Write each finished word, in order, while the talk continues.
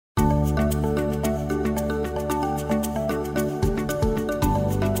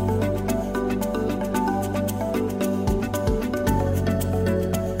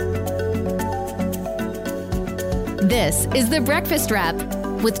This is The Breakfast Wrap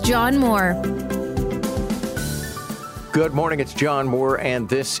with John Moore. Good morning, it's John Moore, and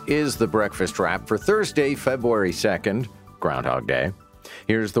this is The Breakfast Wrap for Thursday, February 2nd, Groundhog Day.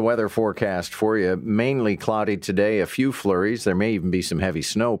 Here's the weather forecast for you. Mainly cloudy today, a few flurries. There may even be some heavy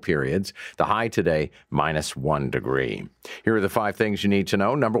snow periods. The high today, -1 degree. Here are the 5 things you need to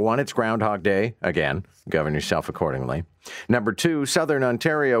know. Number 1, it's Groundhog Day. Again, govern yourself accordingly. Number 2, southern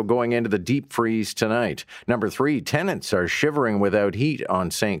Ontario going into the deep freeze tonight. Number 3, tenants are shivering without heat on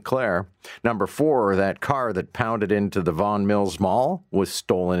St. Clair. Number 4, that car that pounded into the Vaughan Mills Mall was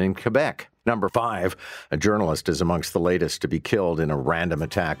stolen in Quebec. Number 5, a journalist is amongst the latest to be killed in a random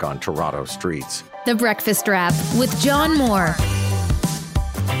attack on Toronto streets. The Breakfast Wrap with John Moore.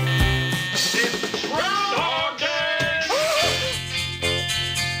 It's Groundhog Day!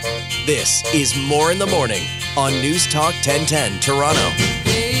 This is More in the Morning on News Talk 1010 Toronto.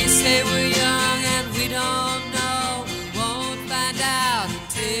 They say we're young and we don't know. We won't find out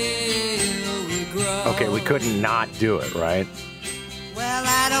until we grow. Okay, we couldn't not do it, right? Well,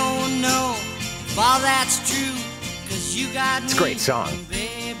 I don't know if all that's true, 'cause you got It's a great song.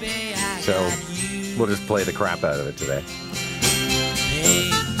 Baby, I So got you. we'll just play the crap out of it today.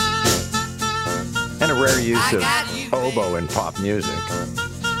 Hey, And a rare use I of got you, oboe in pop music.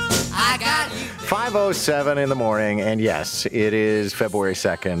 I got you. 5:07 in the morning, and yes, it is February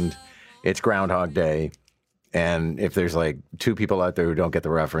 2nd. It's Groundhog Day. And if there's like 2 people out there who don't get the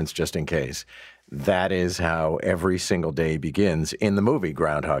reference, just in case, that is how every single day begins in the movie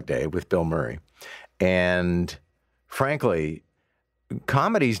Groundhog Day with Bill Murray. And frankly,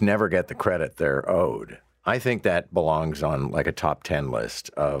 comedies never get the credit they're owed. I think that belongs on like a top 10 list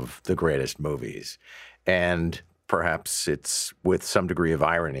of the greatest movies. And perhaps it's with some degree of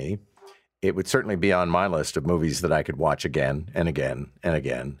irony. It would certainly be on my list of movies that I could watch again and again and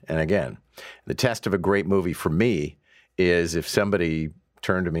again and again. The test of a great movie for me is if somebody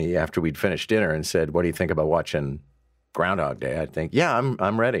turned to me after we'd finished dinner and said, "What do you think about watching Groundhog Day?" I'd think, "Yeah,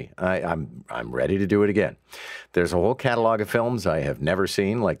 I'm ready. I'm ready to do it again." There's a whole catalog of films I have never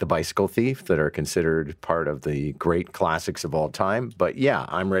seen, like The Bicycle Thief, that are considered part of the great classics of all time. But yeah,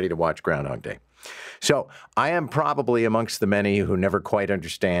 I'm ready to watch Groundhog Day. So I am probably amongst the many who never quite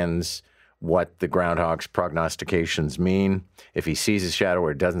understands what the groundhog's prognostications mean. If he sees his shadow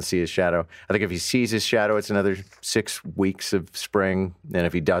or doesn't see his shadow. I think if he sees his shadow, it's another 6 weeks of spring. And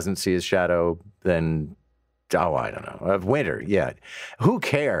if he doesn't see his shadow, then, I don't know, of winter. Yeah. Who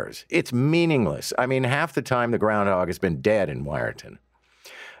cares? It's meaningless. I mean, half the time the groundhog has been dead in Wiarton.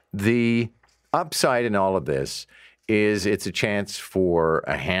 The upside in all of this is it's a chance for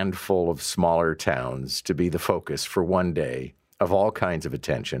a handful of smaller towns to be the focus for one day of all kinds of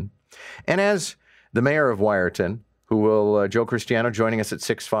attention. And as the mayor of Wiarton, who will, Joe Cristiano joining us at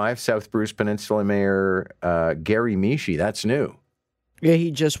 6:05, South Bruce Peninsula Mayor Gary Mishi, that's new. Yeah,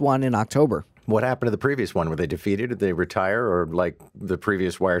 he just won in October. What happened to the previous one? Were they defeated? Did they retire? Or like the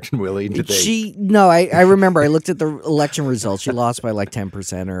previous Wiarton Willie, did they? No, I remember. I looked at the election results. She lost by like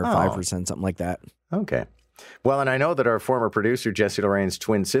 10% or 5%, something like that. Okay. Well, and I know that our former producer, Jessie Lorraine's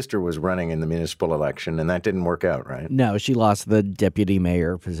twin sister, was running in the municipal election, and that didn't work out, right? No, she lost the deputy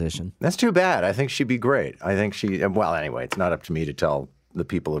mayor position. That's too bad. I think she'd be great. I think well, anyway, it's not up to me to tell the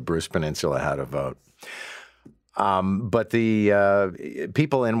people of Bruce Peninsula how to vote. But the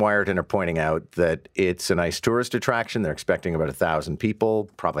people in Wiarton are pointing out that it's a nice tourist attraction. They're expecting about 1,000 people,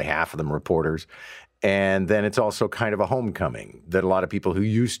 probably half of them reporters. And then it's also kind of a homecoming that a lot of people who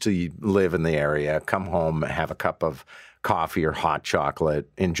used to live in the area come home, have a cup of coffee or hot chocolate,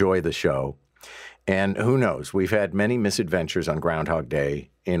 enjoy the show. And who knows? We've had many misadventures on Groundhog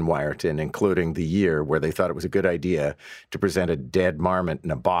Day in Wiarton, including the year where they thought it was a good idea to present a dead marmot in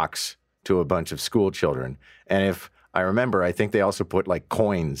a box to a bunch of school children. And if I remember, I think they also put like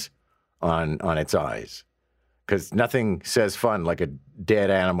coins on its eyes. Because nothing says fun like a dead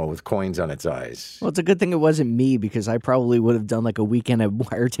animal with coins on its eyes. Well, it's a good thing it wasn't me, because I probably would have done like a weekend at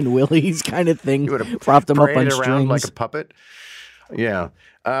Wiarton Willie's kind of thing. You would have propped him up on paraded strings around like a puppet. Yeah.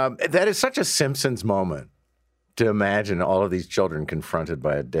 That is such a Simpsons moment to imagine all of these children confronted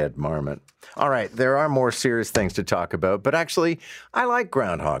by a dead marmot. All right, there are more serious things to talk about, but actually, I like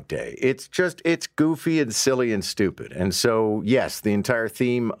Groundhog Day. It's goofy and silly and stupid. And so, yes, the entire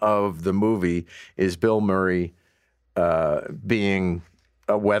theme of the movie is Bill Murray being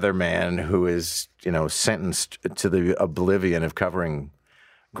a weatherman who is, sentenced to the oblivion of covering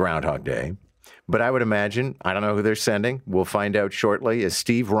Groundhog Day. But I would imagine, I don't know who they're sending. We'll find out shortly. Is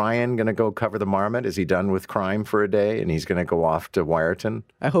Steve Ryan going to go cover the marmot? Is he done with crime for a day and he's going to go off to Wiarton?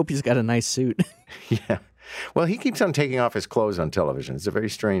 I hope he's got a nice suit. Yeah. Well, he keeps on taking off his clothes on television. It's a very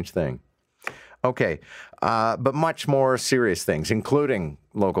strange thing. Okay, but much more serious things, including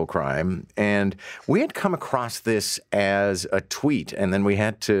local crime. And we had come across this as a tweet, and then we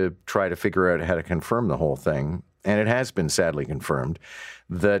had to try to figure out how to confirm the whole thing. And it has been sadly confirmed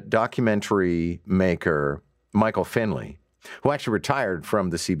that documentary maker Michael Finley, who actually retired from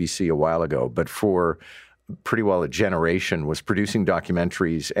the CBC a while ago, but for pretty well a generation was producing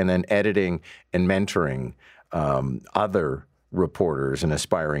documentaries and then editing and mentoring other reporters and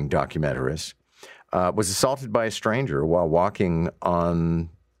aspiring documentarists, was assaulted by a stranger while walking on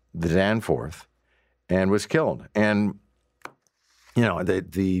the Danforth and was killed. And, you know,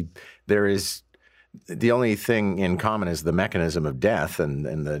 there is the only thing in common is the mechanism of death and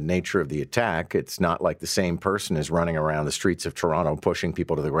the nature of the attack. It's not like the same person is running around the streets of Toronto pushing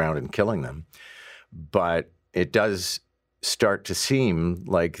people to the ground and killing them. But it does start to seem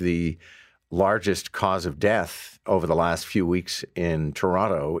like the largest cause of death over the last few weeks in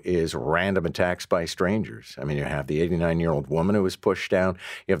Toronto is random attacks by strangers. I mean, you have the 89-year-old woman who was pushed down.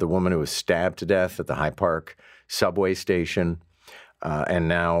 You have the woman who was stabbed to death at the High Park subway station. And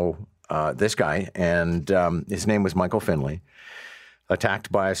now this guy, and his name was Michael Finley,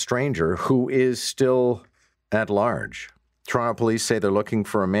 attacked by a stranger who is still at large. Toronto police say they're looking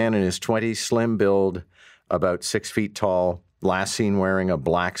for a man in his 20s, slim build, about 6 feet tall, last seen wearing a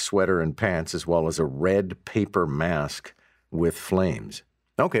black sweater and pants, as well as a red paper mask with flames.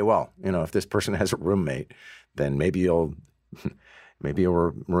 Okay, well, you know, if this person has a roommate, then maybe you'll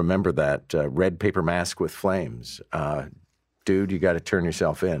remember that red paper mask with flames. Dude, you got to turn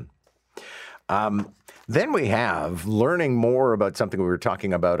yourself in. Then we have learning more about something we were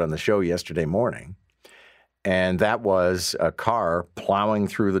talking about on the show yesterday morning, and that was a car plowing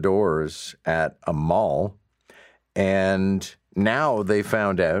through the doors at a mall. And now they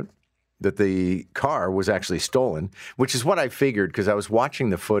found out that the car was actually stolen, which is what I figured because I was watching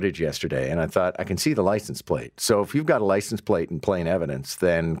the footage yesterday and I thought, I can see the license plate. So if you've got a license plate in plain evidence,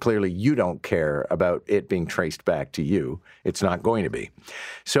 then clearly you don't care about it being traced back to you. It's not going to be.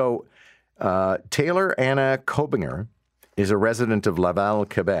 So Taylor Anna Kobinger is a resident of Laval,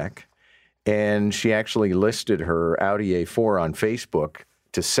 Quebec, and she actually listed her Audi A4 on Facebook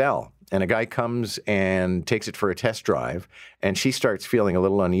to sell. And a guy comes and takes it for a test drive, and she starts feeling a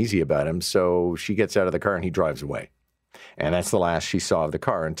little uneasy about him, so she gets out of the car and he drives away. And that's the last she saw of the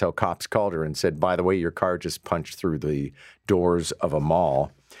car until cops called her and said, by the way, your car just punched through the doors of a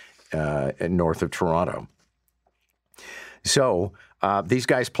mall north of Toronto. So these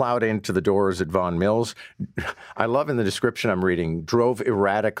guys plowed into the doors at Vaughan Mills. I love in the description I'm reading, drove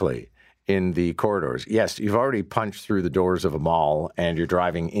erratically in the corridors. Yes, you've already punched through the doors of a mall and you're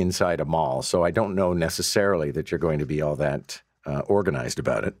driving inside a mall. So I don't know necessarily that you're going to be all that organized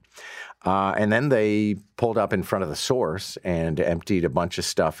about it. And then they pulled up in front of the Source and emptied a bunch of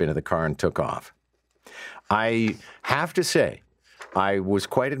stuff into the car and took off. I have to say, I was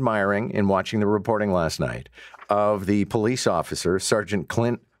quite admiring in watching the reporting last night of the police officer, Sergeant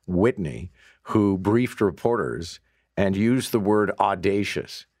Clint Whitney, who briefed reporters and used the word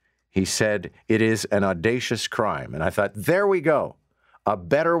audacious. He said, it is an audacious crime. And I thought, there we go. A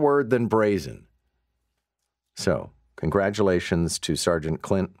better word than brazen. So, congratulations to Sergeant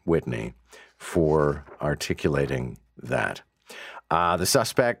Clint Whitney for articulating that. The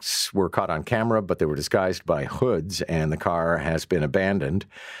suspects were caught on camera, but they were disguised by hoods, and the car has been abandoned.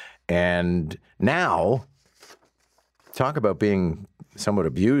 And now, talk about being somewhat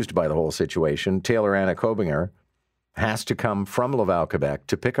abused by the whole situation, Taylor Anna Kobinger has to come from Laval, Quebec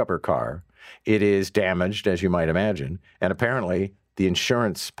to pick up her car. It is damaged, as you might imagine, and apparently the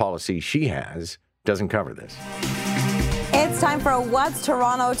insurance policy she has doesn't cover this. It's time for What's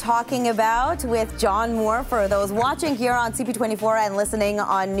Toronto Talking About with John Moore for those watching here on CP24 and listening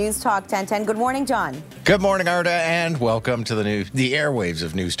on News Talk 1010. Good morning, John. Good morning, Arda, and welcome to the airwaves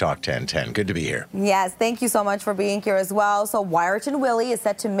of News Talk 1010. Good to be here. Yes, thank you so much for being here as well. So Wiarton Willie is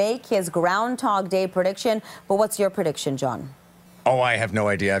set to make his Groundhog Day prediction. But what's your prediction, John? Oh, I have no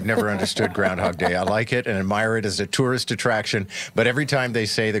idea. I've never understood Groundhog Day. I like it and admire it as a tourist attraction. But every time they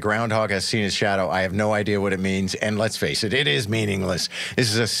say the groundhog has seen his shadow, I have no idea what it means. And let's face it, it is meaningless.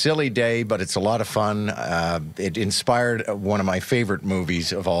 This is a silly day, but it's a lot of fun. It inspired one of my favorite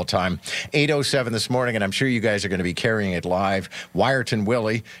movies of all time. 8:07 this morning, and I'm sure you guys are going to be carrying it live. Wiarton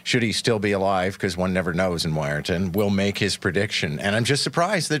Willie, should he still be alive, because one never knows in Wiarton, will make his prediction. And I'm just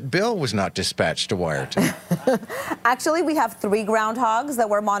surprised that Bill was not dispatched to Wiarton. Actually, we have 3 groundhogs that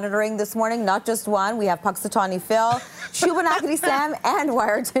we're monitoring this morning, not just one. We have Puxatawny Phil, Shubenacadie Sam, and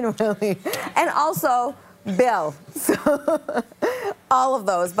Wiarton Willie. And also, Bill. So, all of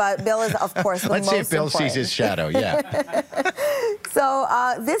those, but Bill is, of course, the Let's most see if Bill important. sees his shadow. Yeah.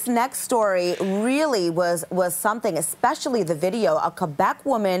 So this next story really was something, especially the video. A Quebec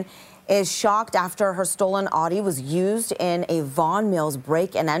woman is shocked after her stolen Audi was used in a Vaughan Mills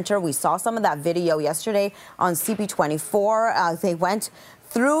break and enter. We saw some of that video yesterday on CP24. They went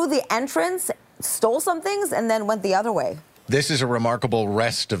through the entrance, stole some things, and then went the other way. This is a remarkable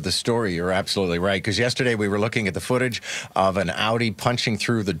rest of the story. You're absolutely right. Because yesterday we were looking at the footage of an Audi punching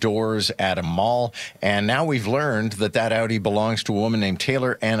through the doors at a mall. And now we've learned that that Audi belongs to a woman named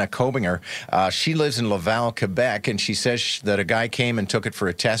Taylor Anna Kobinger. She lives in Laval, Quebec. And she says that a guy came and took it for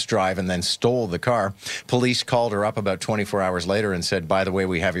a test drive and then stole the car. Police called her up about 24 hours later and said, by the way,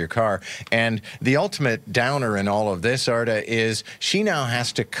 we have your car. And the ultimate downer in all of this, Arda, is she now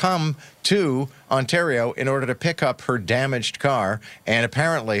has to come to Ontario in order to pick up her damaged car, and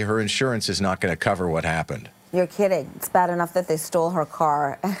apparently her insurance is not going to cover what happened. You're kidding. It's bad enough that they stole her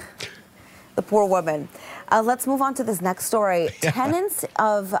car. The poor woman. Let's move on to this next story. Yeah. Tenants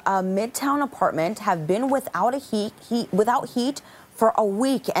of a Midtown apartment have been without heat for a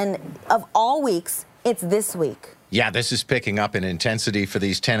week, and of all weeks, it's this week. Yeah, this is picking up in intensity for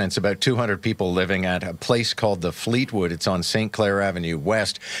these tenants. About 200 people living at a place called the Fleetwood. It's on St. Clair Avenue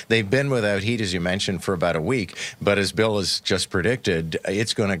West. They've been without heat, as you mentioned, for about a week. But as Bill has just predicted,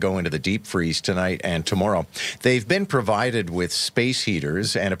 it's going to go into the deep freeze tonight and tomorrow. They've been provided with space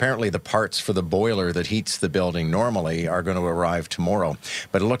heaters, and apparently the parts for the boiler that heats the building normally are going to arrive tomorrow.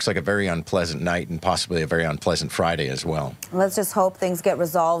 But it looks like a very unpleasant night and possibly a very unpleasant Friday as well. Let's just hope things get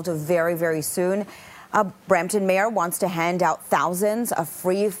resolved very, very soon. Brampton mayor wants to hand out thousands of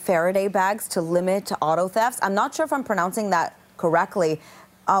free Faraday bags to limit auto thefts. I'm not sure if I'm pronouncing that correctly.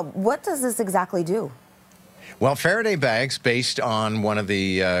 What does this exactly do? Well, Faraday bags, based on one of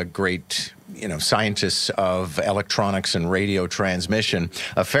the great scientists of electronics and radio transmission,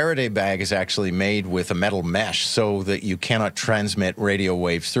 a Faraday bag is actually made with a metal mesh so that you cannot transmit radio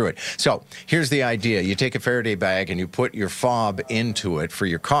waves through it. So here's the idea. You take a Faraday bag and you put your fob into it for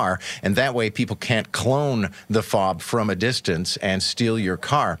your car, and that way people can't clone the fob from a distance and steal your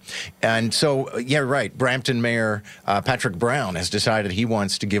car. And so, yeah, right, Brampton Mayor Patrick Brown has decided he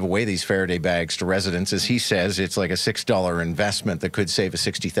wants to give away these Faraday bags to residents. As he says, it's like a $6 investment that could save a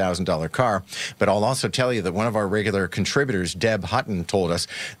 $60,000 car. But I'll also tell you that one of our regular contributors, Deb Hutton, told us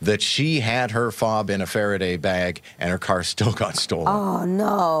that she had her fob in a Faraday bag and her car still got stolen. Oh,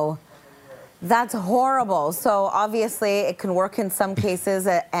 no. That's horrible. So obviously it can work in some cases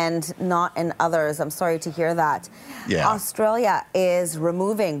and not in others. I'm sorry to hear that. Yeah. Australia is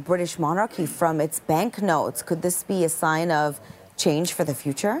removing British monarchy from its banknotes. Could this be a sign of change for the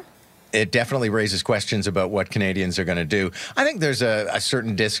future? It definitely raises questions about what Canadians are going to do. I think there's a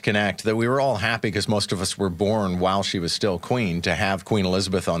certain disconnect that we were all happy because most of us were born while she was still queen to have Queen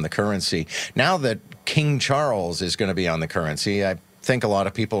Elizabeth on the currency. Now that King Charles is going to be on the currency, I think a lot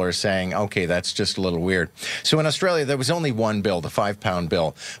of people are saying, okay, that's just a little weird. So in Australia, there was only one bill, the £5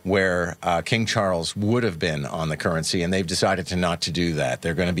 bill, where King Charles would have been on the currency, and they've decided to not to do that.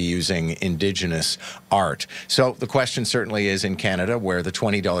 They're going to be using Indigenous art. So the question certainly is in Canada, where the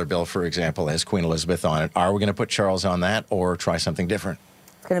 $20 bill, for example, has Queen Elizabeth on it. Are we going to put Charles on that or try something different?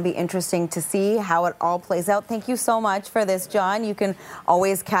 It's going to be interesting to see how it all plays out. Thank you so much for this, John. You can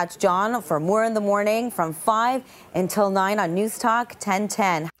always catch John for More in the Morning from 5 until 9 on News Talk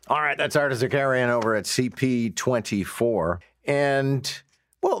 1010. All right, that's Arda Zakarian over at CP24. And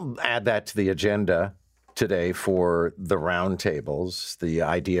we'll add that to the agenda today for the roundtables, the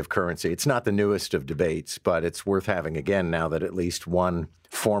idea of currency. It's not the newest of debates, but it's worth having again now that at least one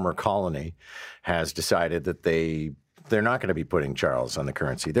former colony has decided that they're not going to be putting Charles on the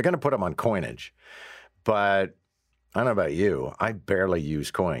currency. They're going to put him on coinage. But I don't know about you. I barely use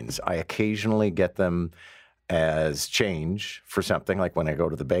coins. I occasionally get them as change for something, like when I go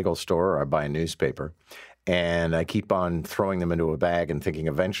to the bagel store or I buy a newspaper. And I keep on throwing them into a bag and thinking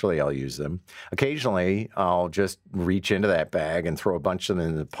eventually I'll use them. Occasionally, I'll just reach into that bag and throw a bunch of them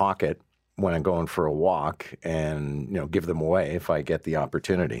in the pocket when I'm going for a walk and, give them away if I get the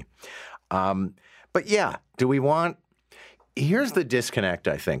opportunity. But yeah, do we want... Here's the disconnect,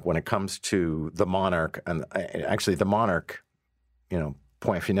 I think, when it comes to the monarch, and actually the monarch,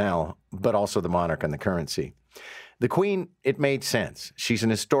 point final, but also the monarch and the currency. The Queen, it made sense. She's an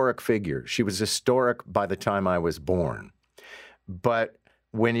historic figure. She was historic by the time I was born. But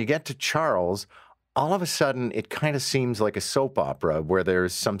when you get to Charles, all of a sudden it kind of seems like a soap opera where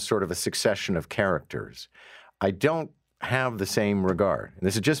there's some sort of a succession of characters. I don't have the same regard. And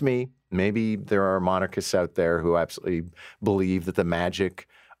this is just me. Maybe there are monarchists out there who absolutely believe that the magic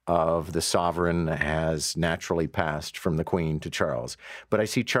of the sovereign has naturally passed from the Queen to Charles. But I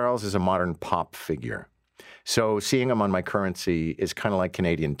see Charles as a modern pop figure. So seeing him on my currency is kind of like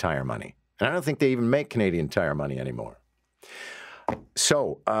Canadian Tire money. And I don't think they even make Canadian Tire money anymore.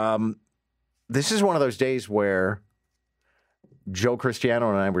 So this is one of those days where Joe Cristiano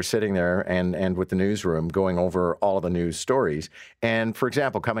and I were sitting there and with the newsroom going over all of the news stories. And, for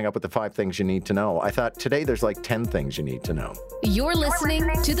example, coming up with the 5 things you need to know. I thought today there's like 10 things you need to know. You're listening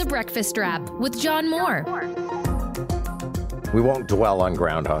to The Breakfast Wrap with John Moore. We won't dwell on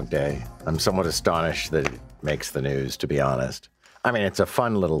Groundhog Day. I'm somewhat astonished that it makes the news, to be honest. I mean, it's a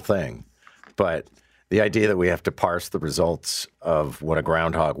fun little thing. But the idea that we have to parse the results of what a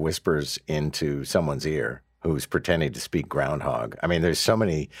groundhog whispers into someone's ear who's pretending to speak groundhog. I mean, there's so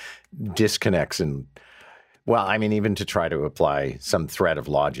many disconnects and, well, I mean, even to try to apply some thread of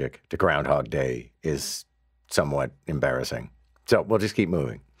logic to Groundhog Day is somewhat embarrassing. So we'll just keep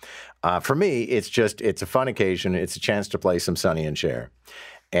moving. For me, it's a fun occasion. It's a chance to play some Sonny and Cher.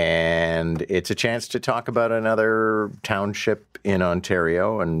 And it's a chance to talk about another township in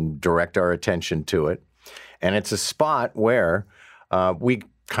Ontario and direct our attention to it. And it's a spot where we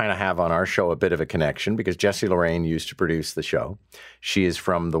kind of have on our show a bit of a connection because Jessie Lorraine used to produce the show. She is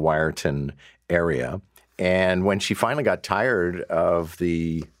from the Wiarton area. And when she finally got tired of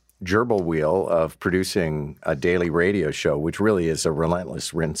the gerbil wheel of producing a daily radio show, which really is a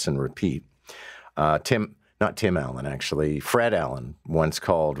relentless rinse and repeat, Fred Allen once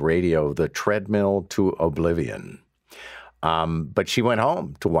called radio the treadmill to oblivion. But she went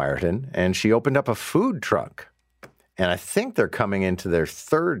home to Wiarton and she opened up a food truck. And I think they're coming into their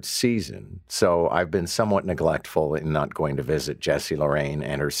 3rd season. So I've been somewhat neglectful in not going to visit Jessie Lorraine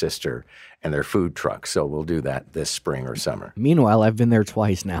and her sister and their food truck. So we'll do that this spring or summer. Meanwhile, I've been there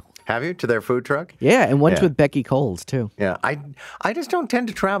twice now. Have you? To their food truck? Yeah, and once with Becky Coles, too. Yeah, I just don't tend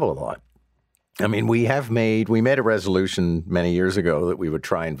to travel a lot. I mean, we made a resolution many years ago that we would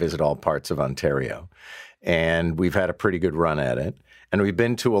try and visit all parts of Ontario. And we've had a pretty good run at it. And we've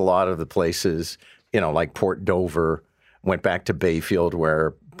been to a lot of the places, like Port Dover, went back to Bayfield,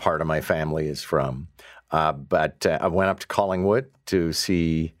 where part of my family is from. But I went up to Collingwood to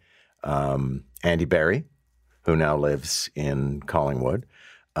see Andy Barry, who now lives in Collingwood.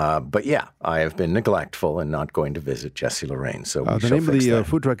 But yeah, I have been neglectful and not going to visit Jessie Lorraine. So the name of the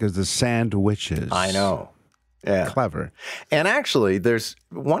food truck is the Sandwiches. I know. Yeah. Clever. And actually, there's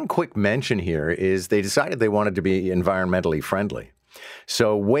one quick mention here is they decided they wanted to be environmentally friendly.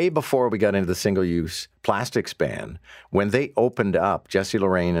 So way before we got into the single-use plastics ban, when they opened up, Jessie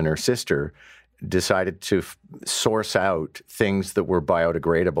Lorraine and her sister decided to source out things that were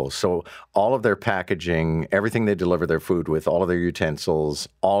biodegradable. So all of their packaging, everything they deliver their food with, all of their utensils,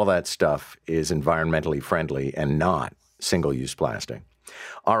 all of that stuff is environmentally friendly and not single-use plastic.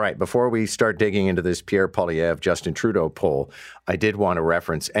 All right, before we start digging into this Pierre Poilievre, Justin Trudeau poll, I did want to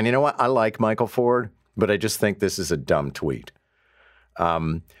reference, and you know what? I like Michael Ford, but I just think this is a dumb tweet.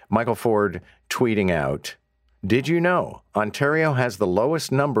 Michael Ford tweeting out, "Did you know Ontario has the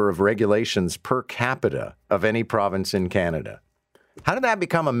lowest number of regulations per capita of any province in Canada?" How did that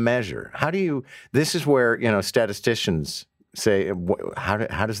become a measure? This is where, statisticians say,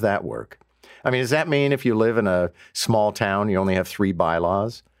 how does that work? I mean, does that mean if you live in a small town, you only have 3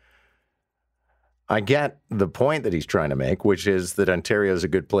 bylaws? I get the point that he's trying to make, which is that Ontario is a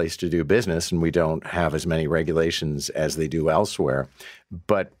good place to do business and we don't have as many regulations as they do elsewhere.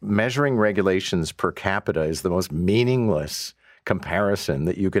 But measuring regulations per capita is the most meaningless comparison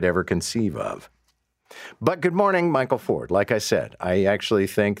that you could ever conceive of. But good morning, Michael Ford. Like I said, I actually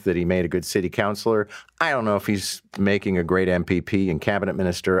think that he made a good city councillor. I don't know if he's making a great MPP and cabinet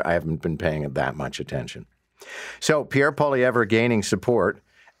minister. I haven't been paying that much attention. So Pierre Poilievre gaining support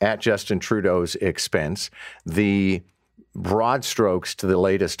at Justin Trudeau's expense. The broad strokes to the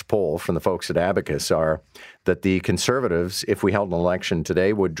latest poll from the folks at Abacus are that the Conservatives, if we held an election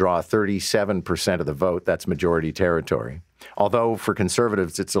today, would draw 37% of the vote. That's majority territory. Although for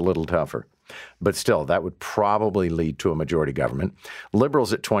Conservatives, it's a little tougher. But still, that would probably lead to a majority government.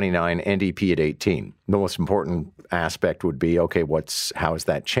 Liberals at 29, NDP at 18. The most important aspect would be, okay, how has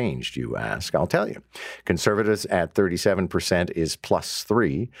that changed, you ask? I'll tell you. Conservatives at 37% is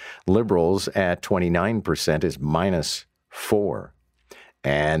 +3. Liberals at 29% is -4.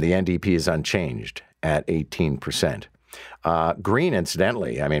 And the NDP is unchanged at 18%. Green,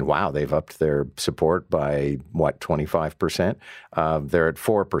 incidentally, I mean, wow, they've upped their support by, 25%? They're at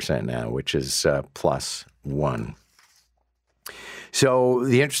 4% now, which is +1. So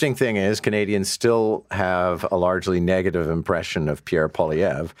the interesting thing is Canadians still have a largely negative impression of Pierre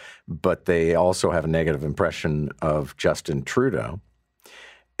Poilievre, but they also have a negative impression of Justin Trudeau.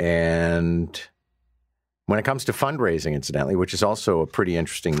 And when it comes to fundraising, incidentally, which is also a pretty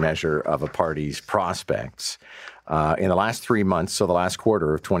interesting measure of a party's prospects, in the last 3 months, so the last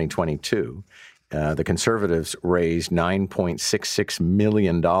quarter of 2022, the Conservatives raised $9.66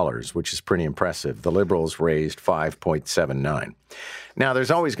 million, which is pretty impressive. The Liberals raised $5.79. Now,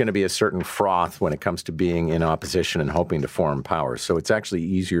 there's always going to be a certain froth when it comes to being in opposition and hoping to form power. So it's actually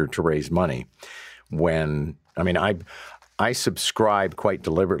easier to raise money when, I subscribe quite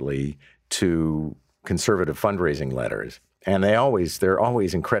deliberately to Conservative fundraising letters, and they're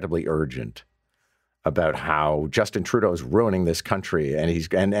always incredibly urgent about how Justin Trudeau is ruining this country,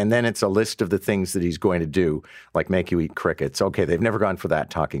 and then it's a list of the things that he's going to do, like make you eat crickets. Okay, they've never gone for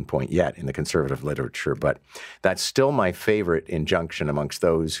that talking point yet in the Conservative literature, but that's still my favorite injunction amongst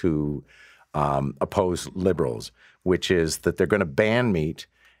those who oppose Liberals, which is that they're going to ban meat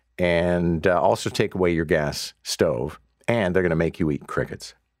and also take away your gas stove, and they're going to make you eat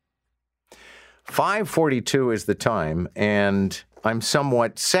crickets. 5:42 is the time, and I'm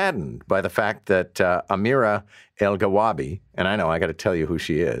somewhat saddened by the fact that Amira El-Gawabi, and I know I got to tell you who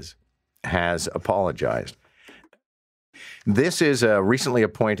she is, has apologized. This is a recently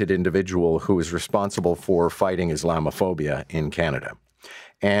appointed individual who is responsible for fighting Islamophobia in Canada.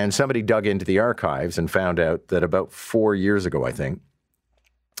 And somebody dug into the archives and found out that about 4 years ago, I think,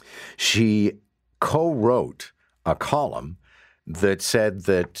 she co-wrote a column that said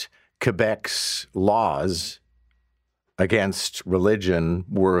that Quebec's laws against religion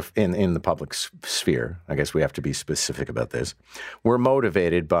were in the public sphere, I guess we have to be specific about this, were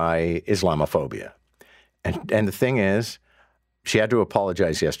motivated by Islamophobia. And the thing is, she had to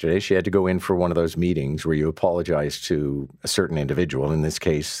apologize yesterday. She had to go in for one of those meetings where you apologize to a certain individual, in this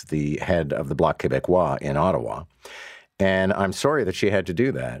case, the head of the Bloc Québécois in Ottawa. And I'm sorry that she had to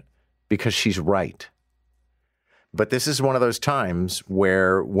do that because she's right. But this is one of those times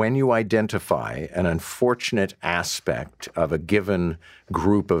where when you identify an unfortunate aspect of a given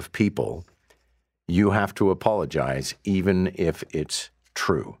group of people, you have to apologize, even if it's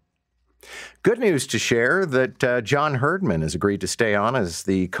true. Good news to share that John Herdman has agreed to stay on as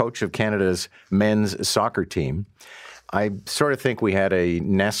the coach of Canada's men's soccer team. I sort of think we had a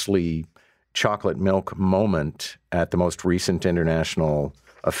Nestle chocolate milk moment at the most recent international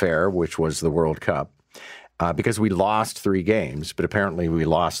affair, which was the World Cup. Because we lost 3 games, but apparently we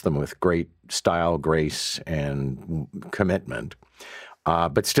lost them with great style, grace, and commitment.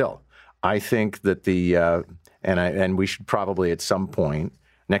 But still, I think that and we should probably at some point,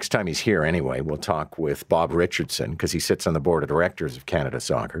 next time he's here anyway, we'll talk with Bob Richardson, because he sits on the board of directors of Canada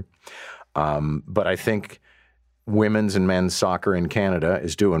Soccer. But I think women's and men's soccer in Canada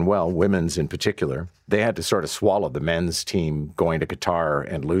is doing well, women's in particular. They had to sort of swallow the men's team going to Qatar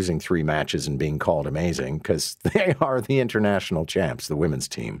and losing 3 matches and being called amazing because they are the international champs, the women's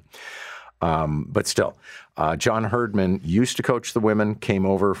team. But still, John Herdman used to coach the women, came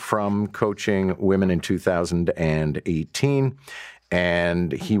over from coaching women in 2018.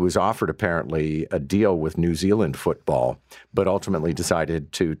 And he was offered, apparently, a deal with New Zealand football, but ultimately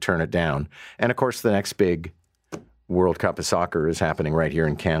decided to turn it down. And, of course, the next big World Cup of Soccer is happening right here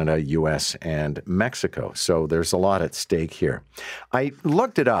in Canada, U.S., and Mexico. So there's a lot at stake here. I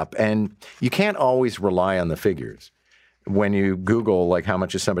looked it up, and you can't always rely on the figures when you Google, like, how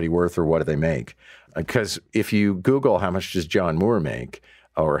much is somebody worth or what do they make? Because if you Google how much does John Moore make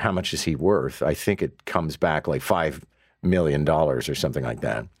or how much is he worth, I think it comes back like $5 million or something like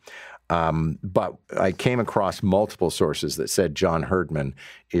that. But I came across multiple sources that said John Herdman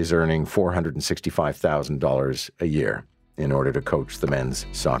is earning $465,000 a year in order to coach the men's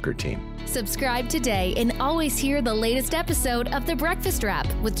soccer team. Subscribe today and always hear the latest episode of The Breakfast Wrap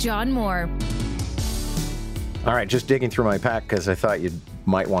with John Moore. All right, just digging through my pack because I thought you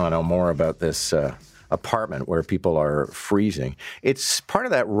might want to know more about this apartment where people are freezing. It's part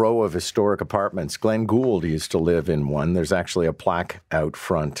of that row of historic apartments. Glenn Gould used to live in one. There's actually a plaque out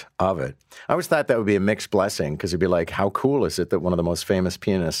front of it. I always thought that would be a mixed blessing because it'd be like, how cool is it that one of the most famous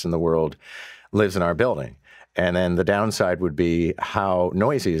pianists in the world lives in our building? And then the downside would be, how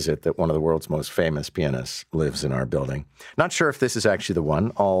noisy is it that one of the world's most famous pianists lives in our building? Not sure if this is actually the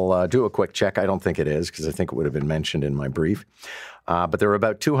one. I'll do a quick check. I don't think it is because I think it would have been mentioned in my brief. But there are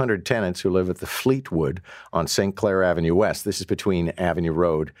about 200 tenants who live at the Fleetwood on St. Clair Avenue West. This is between Avenue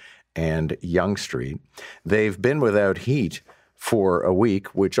Road and Yonge Street. They've been without heat for a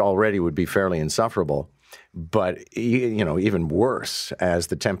week, which already would be fairly insufferable. But, you know, even worse as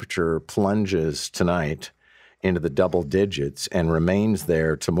the temperature plunges tonight into the double digits and remains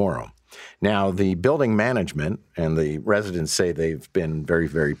there tomorrow. Now, the building management and the residents say they've been very,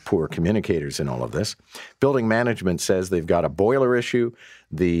 very poor communicators in all of this. Building management says they've got a boiler issue,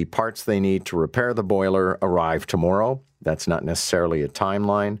 The parts they need to repair the boiler arrive tomorrow. That's not necessarily a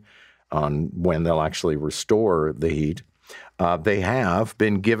timeline on when they'll actually restore the heat. They've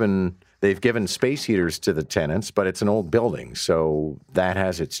given space heaters to the tenants, but it's an old building, so that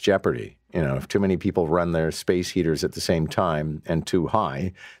has its jeopardy. If too many people run their space heaters at the same time and too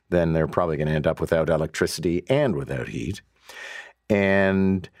high, then they're probably going to end up without electricity and without heat.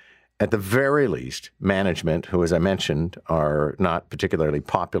 And at the very least, management, who, as I mentioned, are not particularly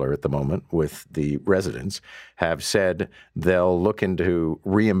popular at the moment with the residents, have said they'll look into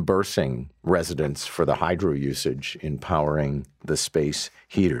reimbursing residents for the hydro usage in powering the space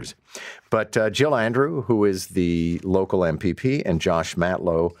heaters. But Jill Andrew, who is the local MPP, and Josh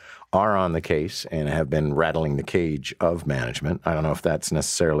Matlow are on the case and have been rattling the cage of management. I don't know if that's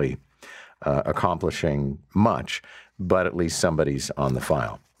necessarily accomplishing much, but at least somebody's on the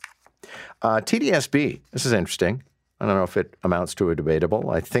file. TDSB, this is interesting. I don't know if it amounts to a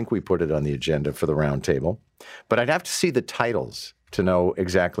debatable. I think we put it on the agenda for the roundtable, but I'd have to see the titles to know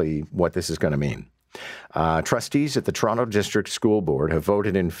exactly what this is going to mean. Trustees at the Toronto District School Board have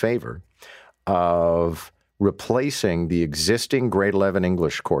voted in favor of replacing the existing grade 11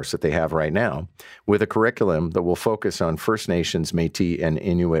 English course that they have right now with a curriculum that will focus on First Nations, Métis, and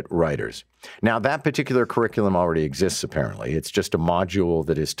Inuit writers. Now, that particular curriculum already exists, apparently. It's just a module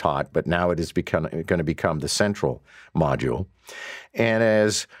that is taught, but now it is going to become the central module. And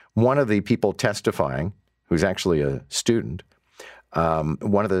as one of the people testifying, who's actually a student,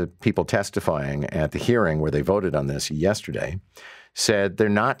 one of the people testifying at the hearing where they voted on this yesterday said they're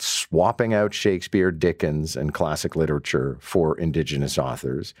not swapping out Shakespeare, Dickens, and classic literature for Indigenous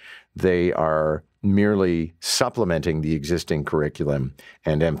authors. They are merely supplementing the existing curriculum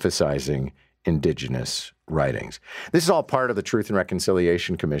and emphasizing Indigenous writings. This is all part of the Truth and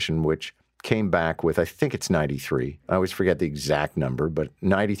Reconciliation Commission, which came back with, I think it's 93. I always forget the exact number, but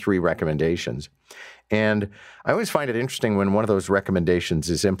 93 recommendations. And I always find it interesting when one of those recommendations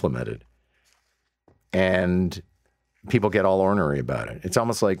is implemented and people get all ornery about it. It's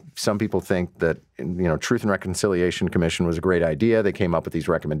almost like some people think that, Truth and Reconciliation Commission was a great idea. They came up with these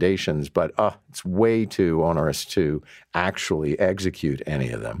recommendations, but it's way too onerous to actually execute any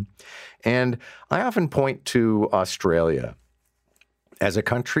of them. And I often point to Australia as a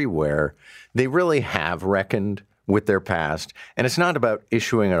country where they really have reckoned with their past. And it's not about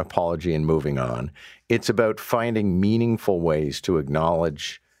issuing an apology and moving on. It's about finding meaningful ways to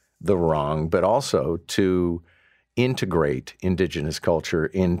acknowledge the wrong, but also to integrate Indigenous culture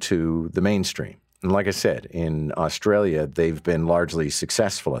into the mainstream. And like I said, in Australia, they've been largely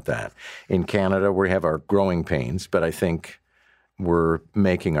successful at that. In Canada, we have our growing pains, but I think we're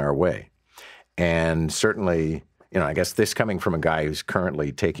making our way. And certainly, I guess this coming from a guy who's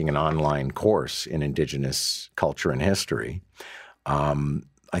currently taking an online course in Indigenous culture and history,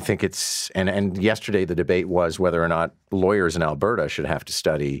 I think it's, and yesterday the debate was whether or not lawyers in Alberta should have to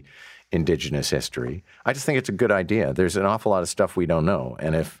study Indigenous history. I just think it's a good idea. There's an awful lot of stuff we don't know.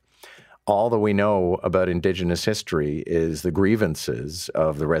 And if all that we know about Indigenous history is the grievances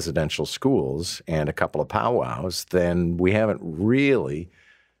of the residential schools and a couple of powwows, then we haven't really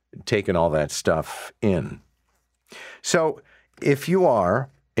taken all that stuff in. So if you are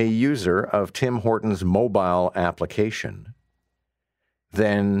a user of Tim Hortons mobile application,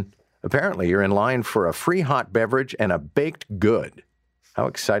 then apparently you're in line for a free hot beverage and a baked good. How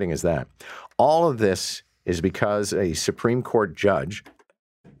exciting is that? All of this is because a Supreme Court judge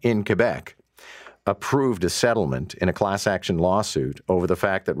in Quebec approved a settlement in a class action lawsuit over the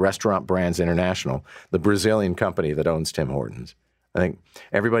fact that Restaurant Brands International, the Brazilian company that owns Tim Hortons, I think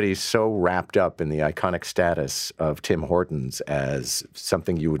everybody's so wrapped up in the iconic status of Tim Hortons as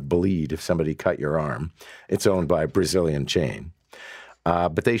something you would bleed if somebody cut your arm. It's owned by a Brazilian chain.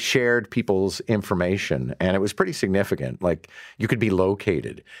 But they shared people's information, and it was pretty significant. Like, you could be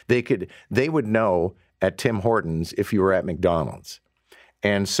located. They would know at Tim Hortons if you were at McDonald's.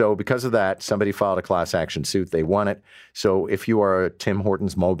 And so because of that, somebody filed a class action suit. They won it. So if you are a Tim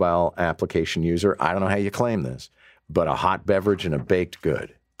Hortons mobile application user, I don't know how you claim this, but a hot beverage and a baked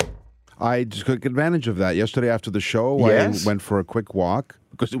good. I just took advantage of that. Yesterday after the show, Yes. I went for a quick walk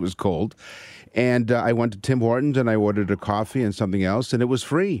because it was cold. And I went to Tim Hortons and I ordered a coffee and something else, and it was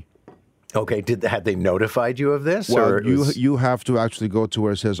free. Okay, had they notified you of this? Well, or you have to actually go to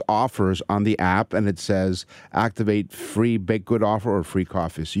where it says offers on the app, and it says activate free baked good offer or free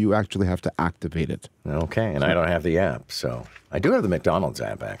coffee. So you actually have to activate it. Okay, and I don't have the app, so I do have the McDonald's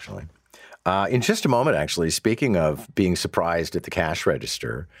app, actually. In just a moment, actually, speaking of being surprised at the cash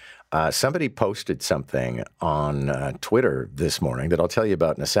register, somebody posted something on Twitter this morning that I'll tell you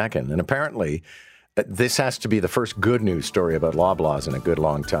about in a second. And apparently, This has to be the first good news story about Loblaws in a good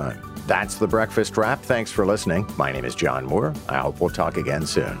long time. That's the Breakfast Wrap. Thanks for listening. My name is John Moore. I hope we'll talk again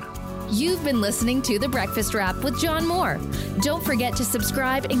soon. You've been listening to The Breakfast Wrap with John Moore. Don't forget to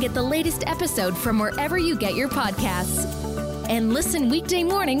subscribe and get the latest episode from wherever you get your podcasts. And listen weekday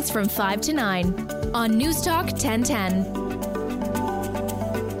mornings from 5 to 9 on News Talk 1010.